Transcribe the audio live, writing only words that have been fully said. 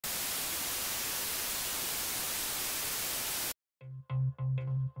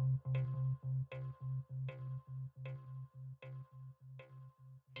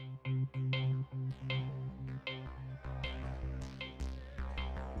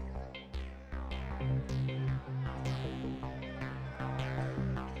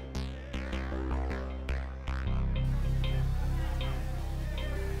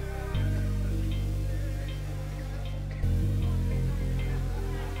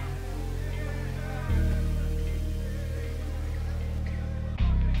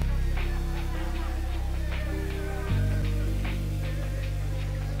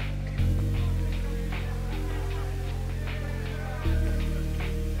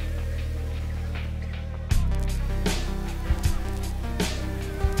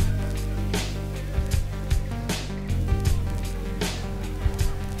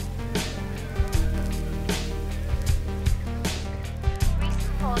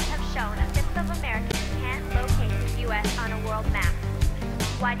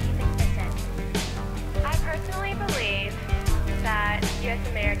Why do you think this is? I personally believe that U.S.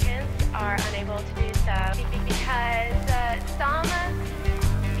 Americans are unable to do so because some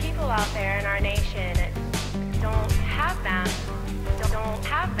people out there in our nation don't have them,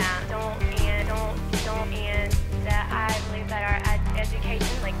 and I believe that our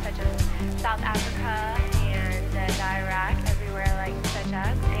education, like such as South Africa and Iraq, everywhere like such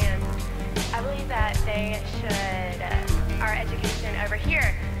as, and I believe that they should, our education over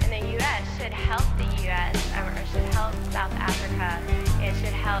here in the U.S. should help the U.S. Or should help South Africa. It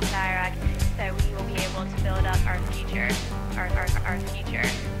should help Iraq, so we will be able to build up our future, our future.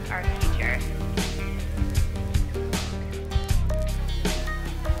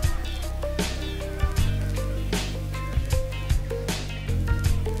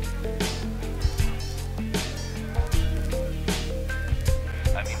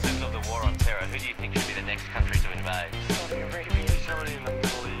 Who do you think should be the next country to invade? Saudi Arabia. Somebody in the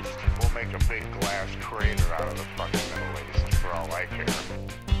Middle East. We'll make a big glass crater out of the fucking Middle East. For all I care.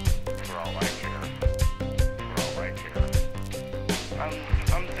 For all I care. For all I care.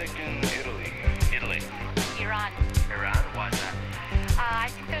 I'm thinking Italy. Italy. Iran. Iran? Why is that? I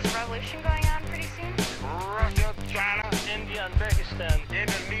think there's a revolution going on pretty soon. Russia, China, India, Uzbekistan,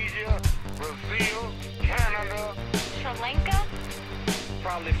 Indonesia, Brazil, Canada. Sri Lanka.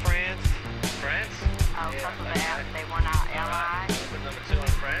 probably France. France? Oh, because of that, they want our allies. With number 2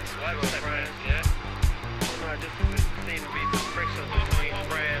 in France? Why was that France? Yeah. Well, no, just seems to be friction between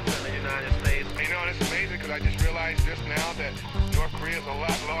France and the United States. You know, it's amazing because I just realized just now that North Korea is a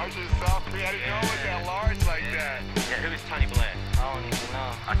lot larger than South Korea. I didn't know it was that large like that. Yeah, who is Tony Blair? I don't even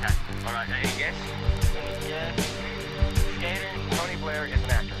know. Okay. All right, any guess? Yeah. Skater, Tony Blair is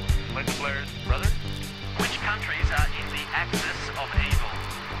an actor. Linda Blair's brother? Which countries are in the axis of evil?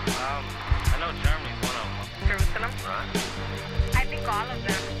 I know Germany's one of them. Jerusalem? Right. I think all of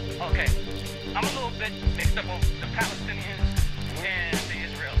them. Okay. I'm a little bit mixed up on the Palestinians and the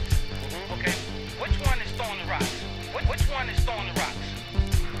Israelis. Okay. Which one is throwing the rocks? Which one is throwing the rocks?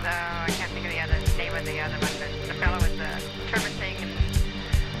 I can't think of the other name of the other one. The fellow with the turban thing, and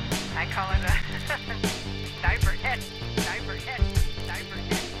I call it a diaper head. Diaper head. Diaper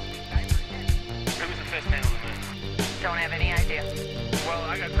head. Diaper head. Who was the first man on the moon? Don't have any idea. Well,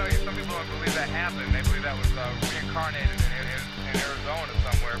 I gotta tell you, some people don't believe that happened. They believe that was reincarnated in Arizona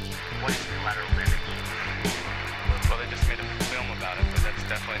somewhere. What is collateral damage? Well, they just made a film about it, but that's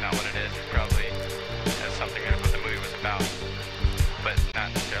definitely not what it is. It probably has something to do with what the movie was about, but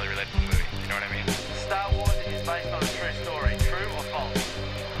not necessarily related to the movie. You know what I mean? Star Wars is based on a true story. True or false?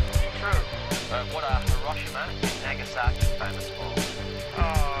 True. What are Hiroshima and Nagasaki famous for?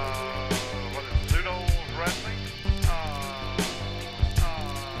 Was it judo wrestling?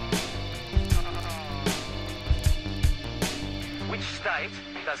 Which state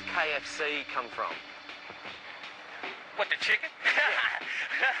does KFC come from? What, the chicken?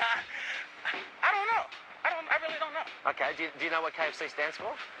 I don't know. I really don't know. Okay, do you know what KFC stands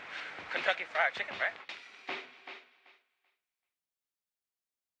for? Kentucky Fried Chicken, right?